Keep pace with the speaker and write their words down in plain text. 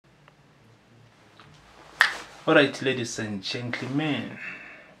Alright, ladies and gentlemen,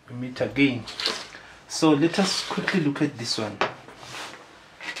 we meet again. So let us quickly look at this one.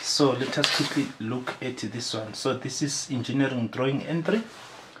 So this is engineering drawing entry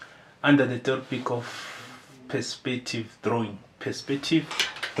under the topic of perspective drawing.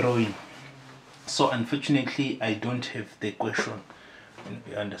 So unfortunately I don't have the question,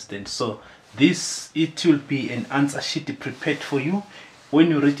 you understand. So it will be an answer sheet prepared for you. When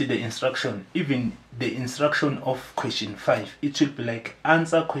you read the instruction, even the instruction of question 5, it will be like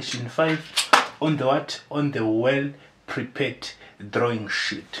answer question 5 on the what? On the well prepared drawing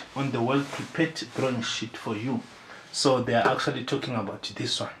sheet. On the well prepared drawing sheet for you. So they are actually talking about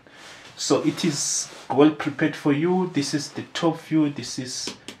this one. So it is well prepared for you. This is the top view. This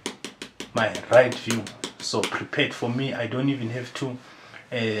is my right view. So prepared for me. I don't even have to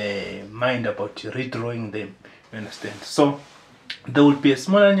mind about redrawing them. You understand? So there will be a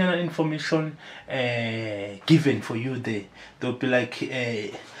small information given for you there. There will be like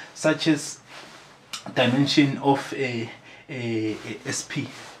such as dimension of a SP,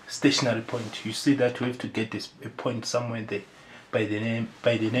 stationary point. You see that we have to get a point somewhere there by the name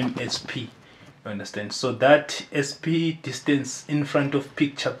SP. You understand? So that SP distance in front of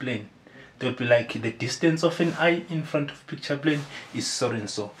picture plane, there will be like the distance of an eye in front of picture plane is so and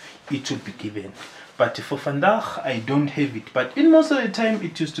so. It will be given. But for vandaag, I don't have it. But in most of the time,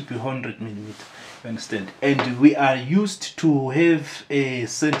 it used to be 100 millimeter. You understand? And we are used to have a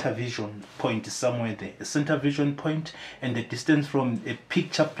center vision point somewhere there. A center vision point, and the distance from a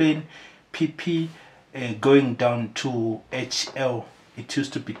picture plane, PP, going down to HL, it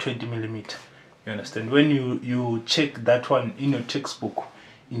used to be 20 millimeter. You understand? When you check that one in your textbook,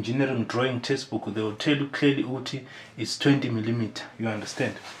 engineering drawing textbook, they will tell you clearly OT is 20 millimeter. You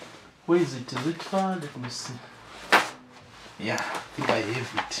understand? Where is it? Is it far? Let me see. Yeah, I think I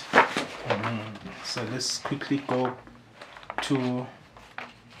have it. So let's quickly go to,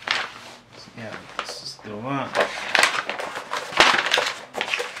 yeah, this is the one.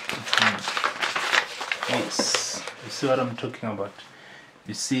 Yes, you see what I'm talking about.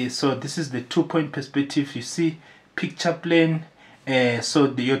 You see, so this is the 2-point perspective. You see picture plane.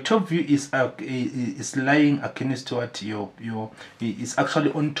 So your top view is lying against what is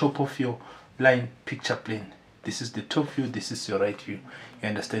actually on top of your line picture plane. This is the top view, this is your right view. You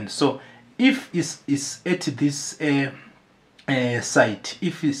understand? So if it's at this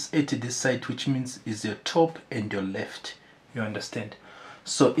side, which means is your top and your left. You understand?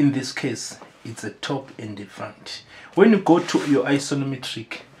 So in this case, it's the top and the front. When you go to your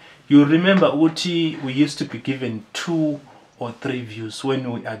isometric, you remember what we used to be given 2 or 3 views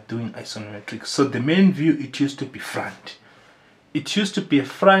when we are doing isometric. So the main view, it used to be front. It used to be a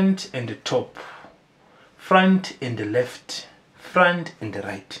front and a top, front and the left, front and the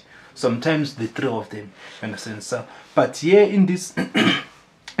right. Sometimes the 3 of them. You understand? So, but here in this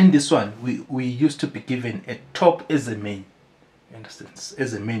in this one, we used to be given a top as a main. You understand?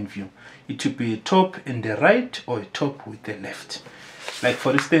 As a main view, it would be a top and the right, or a top with the left. Like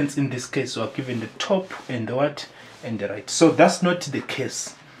for instance, in this case, we are given the top and the what? And the right. So that's not the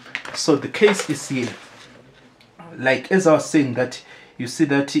case. So the case is here. Like as I was saying, that you see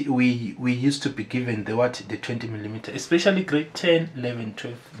that we used to be given the what? The 20 millimeter, especially grade 10, 11,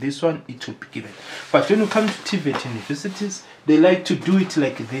 12. This one it will be given. But when you come to TVET universities, they like to do it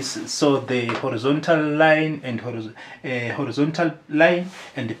like this. So the horizontal line and horizontal line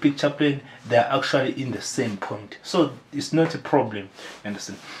and the picture plane, they are actually in the same point. So it's not a problem. You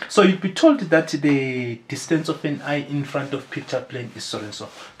understand? So you'll be told that the distance of an eye in front of picture plane is so and so.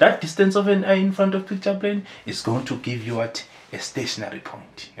 That distance of an eye in front of picture plane is going to give you what? A stationary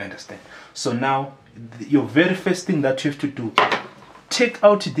point. You understand? So now your very first thing that you have to do, take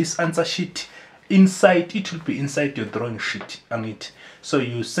out this answer sheet. Inside, it will be inside your drawing sheet on it. So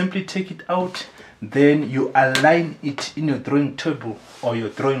you simply take it out, then you align it in your drawing table or your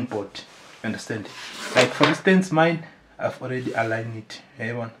drawing board. You understand? Like for instance, mine, I've already aligned it.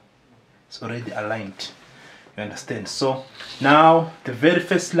 Everyone, it's already aligned. You understand? So now the very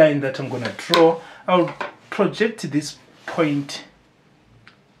first line that I'm gonna draw, I'll project this point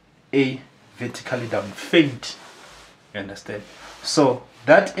A vertically down, faint. You understand? So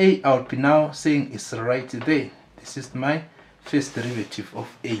that A, I would be now saying is right there. This is my first derivative of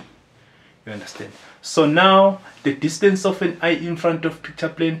A. You understand? So now the distance of an eye in front of picture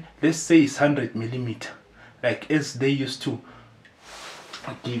plane, let's say is 100 millimeter, like as they used to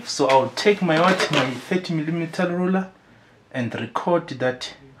give. So I'll take my 30 millimeter ruler and record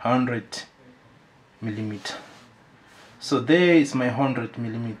that 100 millimeter. So there is my 100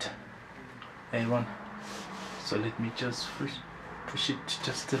 millimeter. Everyone. So let me just push it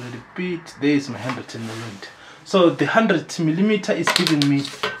just a little bit. There is my 100 millimeter. So the 100mm is giving me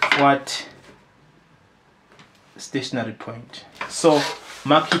what? Stationary point. So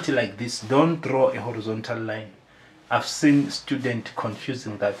mark it like this. Don't draw a horizontal line. I've seen students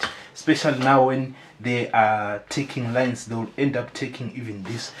confusing that, especially now when they are taking lines, they'll end up taking even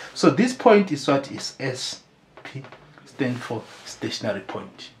this. So this point is what is SP, stand for stationary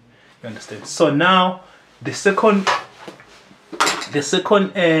point. You understand? So now the second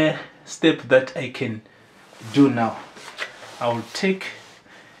step that I can do now, I will take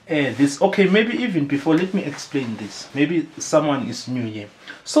this. Okay, maybe even before, let me explain this. Maybe someone is new here.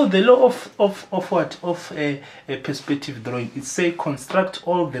 So the law of a perspective drawing, it say construct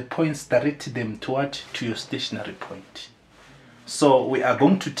all the points, direct them toward to your stationary point. So we are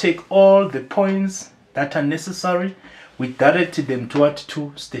going to take all the points that are necessary, we direct them toward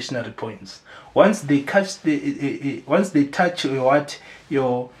two stationary points. Once they catch once they touch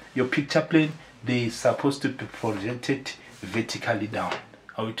your picture plane, they are supposed to be projected vertically down.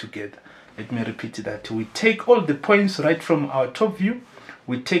 Are we together? Let me repeat that. We take all the points right from our top view,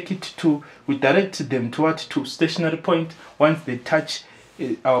 we direct them toward two stationary point. Once they touch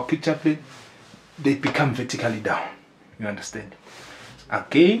our picture plane, they become vertically down. You understand?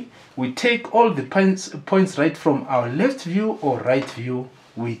 Again, we take all the points right from our left view or right view,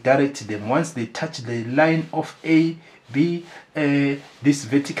 we direct them. Once they touch the line of A, B, this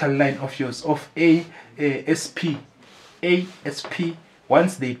vertical line of yours of SP,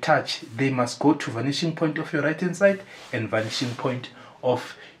 once they touch, they must go to vanishing point of your right hand side and vanishing point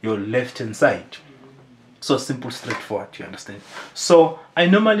of your left hand side. So simple, straightforward, you understand? So I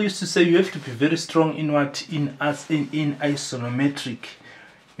normally used to say you have to be very strong in isometric.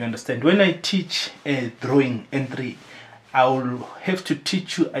 You understand? When I teach a drawing entry, I will have to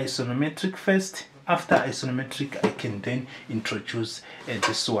teach you isometric first. After isometric, I can then introduce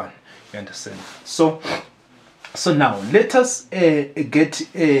this one. You understand? So now let us get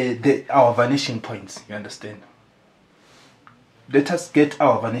our vanishing points. You understand? Let us get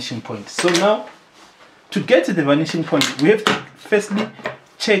our vanishing point. So now, to get the vanishing point, we have to firstly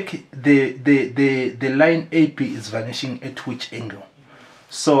check the line AP is vanishing at which angle.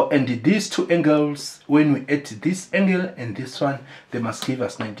 So, and these two angles, when we add this angle and this one, they must give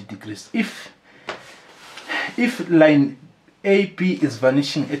us 90 degrees. If line AP is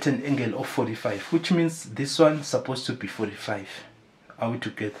vanishing at an angle of 45, which means this one is supposed to be 45. Are we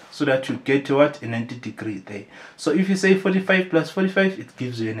together? So that you get what? A 90 degree there. So if you say 45 plus 45, it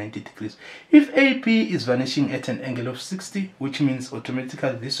gives you a 90 degrees. If AP is vanishing at an angle of 60, which means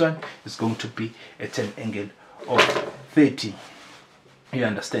automatically this one is going to be at an angle of 30. You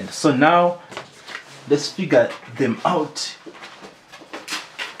understand? So now let's figure them out.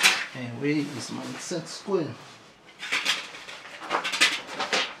 And where is my set square?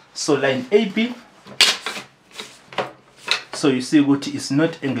 So line AB, so you see what is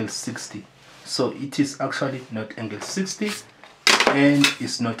not angle 60. So it is actually not angle 60 and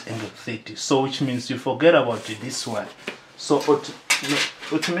it's not angle 30. So which means you forget about this one. So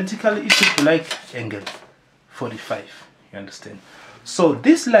automatically it should be like angle 45. You understand? So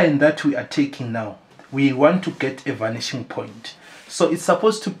this line that we are taking now, we want to get a vanishing point. So it's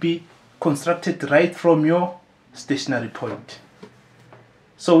supposed to be constructed right from your stationary point.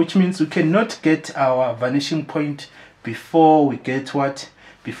 So which means we cannot get our vanishing point before we get what?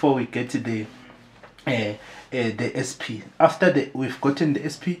 Before we get the SP. After we've gotten the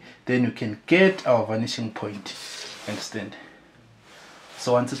SP, then you can get our vanishing point. Understand?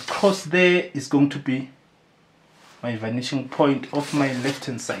 So once it's crossed there, it's going to be my vanishing point of my left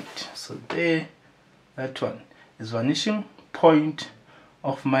hand side. So there, that one is vanishing point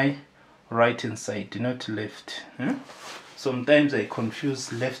of my right hand side, not left. Sometimes I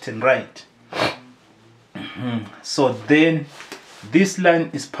confuse left and right. So then this line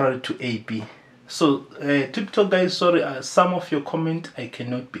is parallel to AB. So TikTok guys, sorry, some of your comment I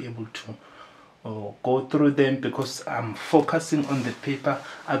cannot be able to go through them because I'm focusing on the paper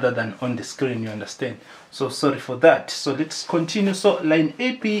other than on the screen, you understand? So sorry for that. So let's continue. So line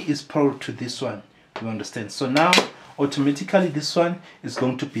AB is parallel to this one, you understand? So now automatically this one is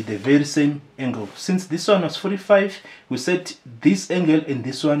going to be the very same angle. Since this one was 45, we set this angle and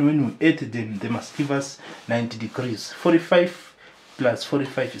this one, when we add them, they must give us 90 degrees. 45 plus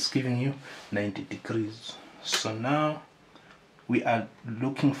 45 is giving you 90 degrees. So now we are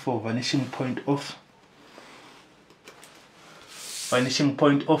looking for vanishing point of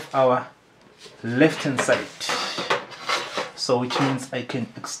our left hand side. So which means I can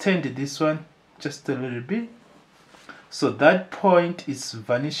extend this one just a little bit. So that point is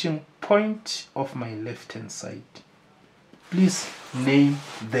vanishing point of my left hand side. Please name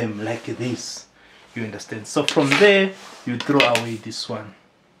them like this. You understand? So from there, you throw away this one.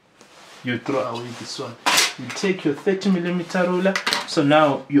 You throw away this one. You take your 30mm ruler. So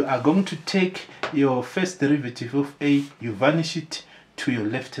now you are going to take your first derivative of A, you vanish it to your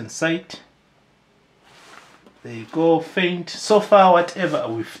left hand side. There you go, faint. So far whatever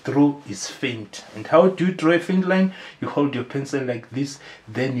we drew is faint. And how do you draw a faint line? You hold your pencil like this,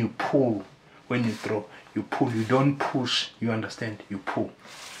 then you pull. When you draw, you pull, you don't push, you understand, you pull.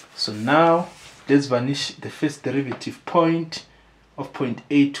 So now let's vanish the first derivative point of point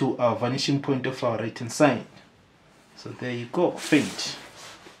A to our vanishing point of our right hand side. So there you go, faint.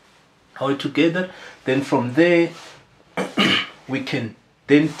 All together. Then from there we can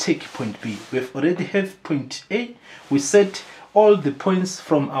then take point B. We've already have point A. We set all the points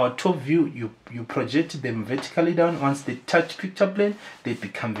from our top view, you project them vertically down. Once they touch picture plane, they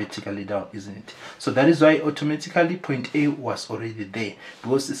become vertically down, isn't it? So that is why automatically point A was already there,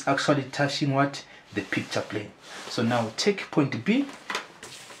 because it's actually touching what? The picture plane. So now take point B,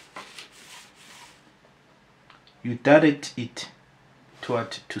 you direct it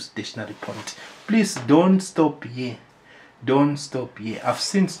to stationary point. Please don't stop here. Don't stop here. I've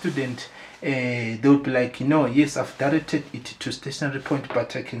seen students, they'll be like, you know, yes, I've directed it to stationary point,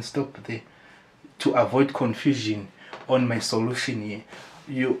 but I can stop there to avoid confusion on my solution here.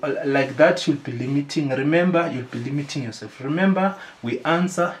 You like that, you'll be limiting. Remember, you'll be limiting yourself. Remember, we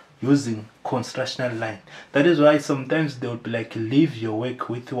answer using constructional line. That is why sometimes they would be like, leave your work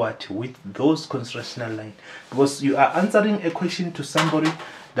with what? With those constructional line, because you are answering a question to somebody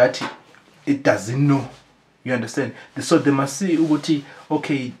that it doesn't know. You understand? So they must see,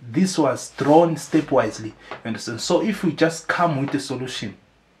 okay, this was drawn stepwisely. You understand? So if we just come with a solution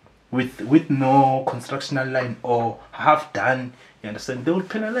with no constructional line or half done, you understand, they will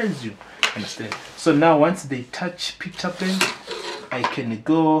penalize you. Understand? So now once they touch picture plane, I can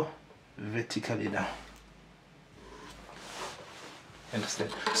go vertically down. Understand?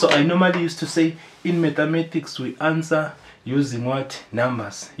 So I normally used to say in mathematics we answer using what?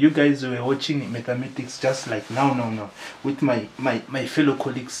 Numbers. You guys were watching mathematics just like now with my fellow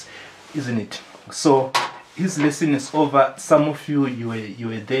colleagues, isn't it? So his lesson is over. Some of you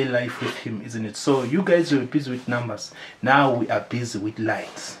were there live with him, isn't it? So you guys were busy with numbers. Now we are busy with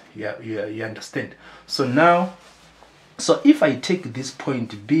lines. Yeah, you understand? So now, so if I take this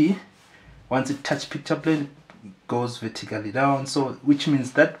point B, once it touch picture plane, goes vertically down, so which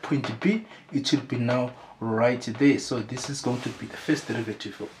means that point B, it will be now right there. So this is going to be the first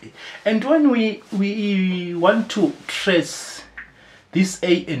derivative of A. And when we want to trace this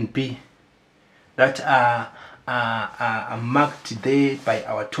A and B that are marked there by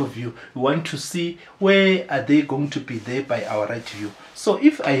our top view, we want to see where are they going to be there by our right view. So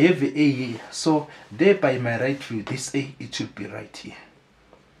if I have A here, so there by my right view, this A, it should be right here.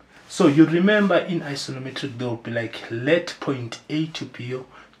 So you remember in isometric they will be like, let point A to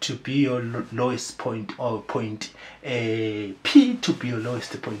be your lowest point, or point P to be your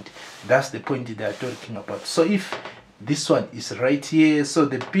lowest point. That's the point they are talking about. So if this one is right here, so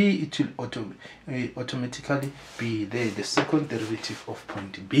the B, it will automatically be there, the second derivative of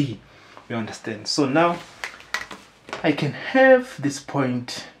point B. You understand? So now I can have this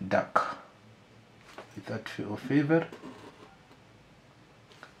point dark without fear or favor.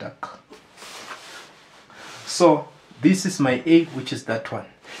 Dark. So this is my A, which is that one.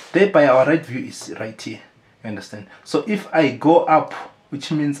 There by our right view is right here. You understand? So if I go up,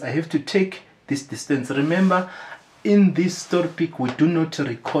 which means I have to take this distance. Remember, in this topic we do not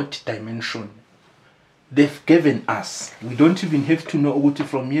record dimension. They've given us. We don't even have to know what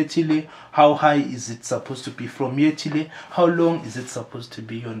from here till here, how high is it supposed to be, from here till here, how long is it supposed to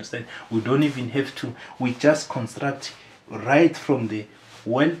be. You understand? We don't even have to. We just construct right from the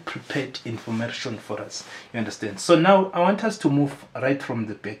well prepared information for us. You understand? So now I want us to move right from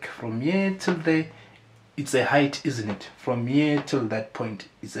the back, from here till there. It's a height, isn't it? From here till that point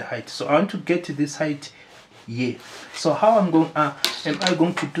is a height. So I want to get to this height here. So how am I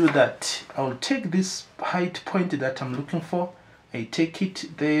going to do that? I'll take this height point that I'm looking for. I take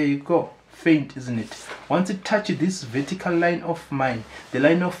it. There you go. Faint, isn't it? Once it touches this vertical line of mine, the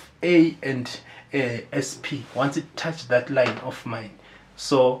line of A and SP, once it touches that line of mine,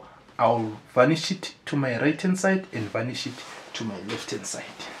 so I'll vanish it to my right hand side and vanish it to my left hand side.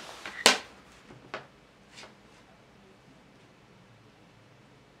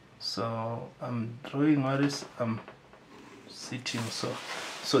 So I'm drawing what is sitting,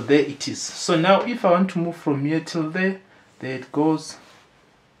 so there it is. So now if I want to move from here till there it goes.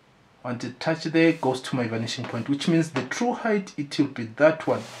 Want to touch there, goes to my vanishing point, which means the true height, it will be that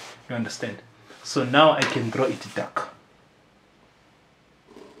one. You understand? So now I can draw it dark.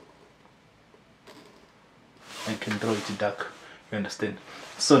 I can draw it dark. You understand?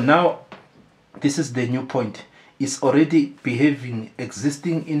 So now this is the new point. It's already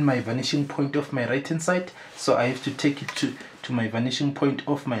existing in my vanishing point of my right hand side, so I have to take it to my vanishing point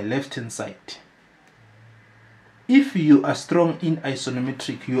of my left hand side. If you are strong in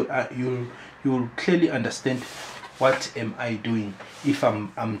isonometric, you'll clearly understand what am I doing if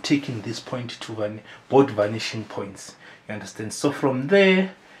I'm taking this point to both vanishing points. You understand? So from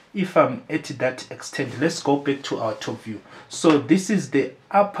there, if I'm at that extent, let's go back to our top view. So this is the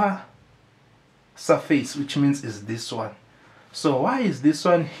upper surface, which means is this one. So why is this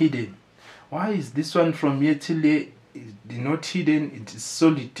one hidden? Why is this one from here till there not hidden? It is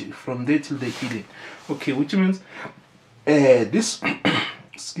solid from there till there hidden. Okay, which means this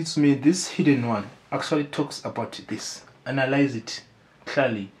excuse me, this hidden one actually talks about this. Analyze it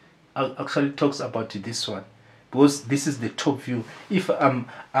clearly. Actually talks about this one, because this is the top view. If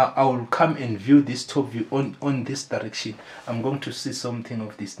I will come and view this top view on this direction, I'm going to see something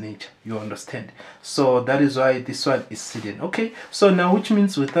of this nature. You understand? So that is why this one is hidden. Okay, so now, which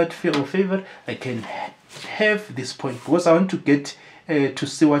means without fear or favor, I can have this point, because I want to get to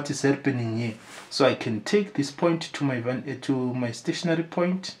see what is happening here. So I can take this point to my stationary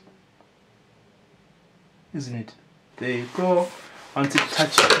point, isn't it? There you go. Once it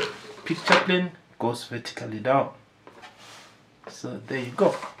touches picture plane, goes vertically down. So there you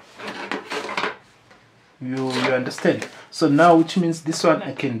go. You understand? So now, which means this one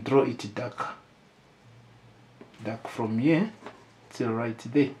I can draw it dark from here till right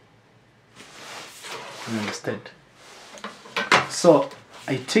there. You understand? So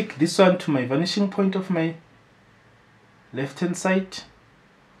I take this one to my vanishing point of my left hand side.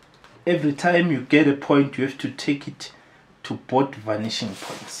 Every time you get a point, you have to take it to both vanishing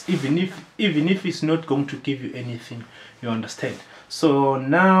points, even if it's not going to give you anything. You understand? So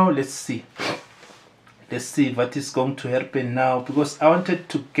now let's see what is going to happen now, because I wanted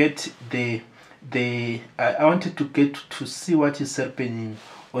to get I wanted to get to see what is happening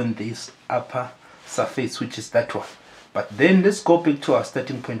on this upper surface, which is that one. But then let's go back to our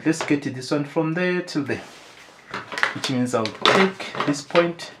starting point. Let's get this one from there till there, which means I'll take this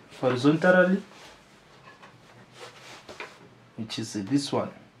point horizontally, which is this one.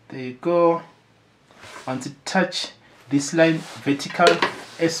 There you go. Once it touch this line vertical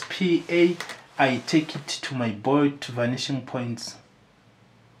SPA, I take it to my both vanishing points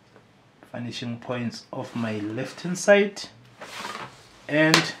of my left hand side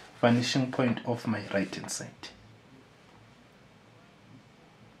and vanishing point of my right hand side.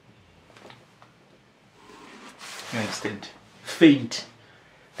 You understand? Faint.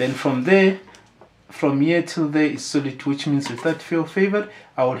 Then from there, from here till there is solid, which means without fear or favor,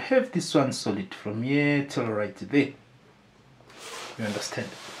 I will have this one solid from here till right there. You understand?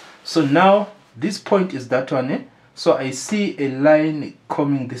 So now this point is that one, eh? So I see a line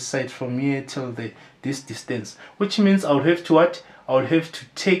coming this side from here till this distance, which means I'll have to what? I'll have to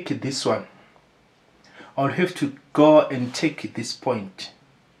take this one. I'll have to go and take this point.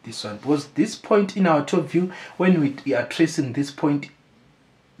 This one, because this point in our top view, when we are tracing this point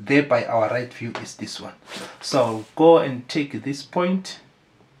there by our right view, is this one. So I'll go and take this point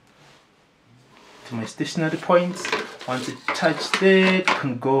to my stationary points. Once it touches there, it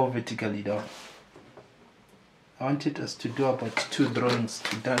can go vertically down. I wanted us to do about 2 drawings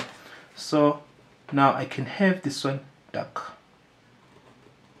to be done. So now I can have this one dark.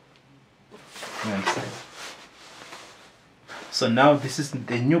 You understand? So now this is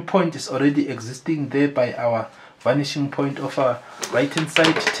the new point, is already existing there by our vanishing point of our right hand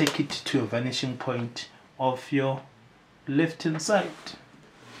side. Take it to your vanishing point of your left hand side.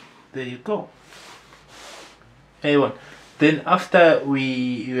 There you go. Everyone, then after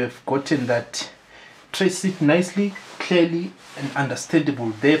you have gotten that, trace it nicely, clearly and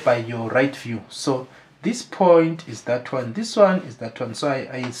understandable there by your right view. So this point is that one, this one is that one. So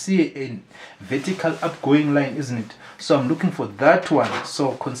I see a vertical upgoing line, isn't it? So I'm looking for that one.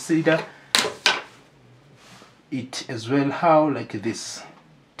 So consider it as well. How? Like this.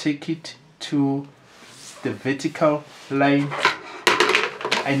 Take it to the vertical line.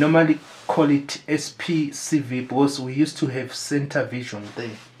 I normally call it SPCV because we used to have center vision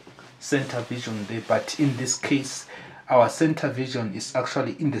there. But in this case, our center vision is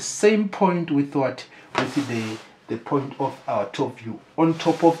actually in the same point with what? With the point of our top view, on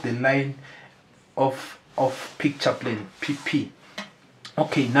top of the line of picture plane, PP.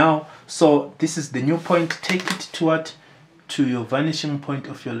 Okay, now, so this is the new point. Take it to what? To your vanishing point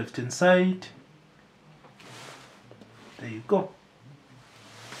of your left hand side. There you go.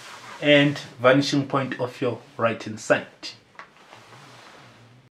 And vanishing point of your right hand side.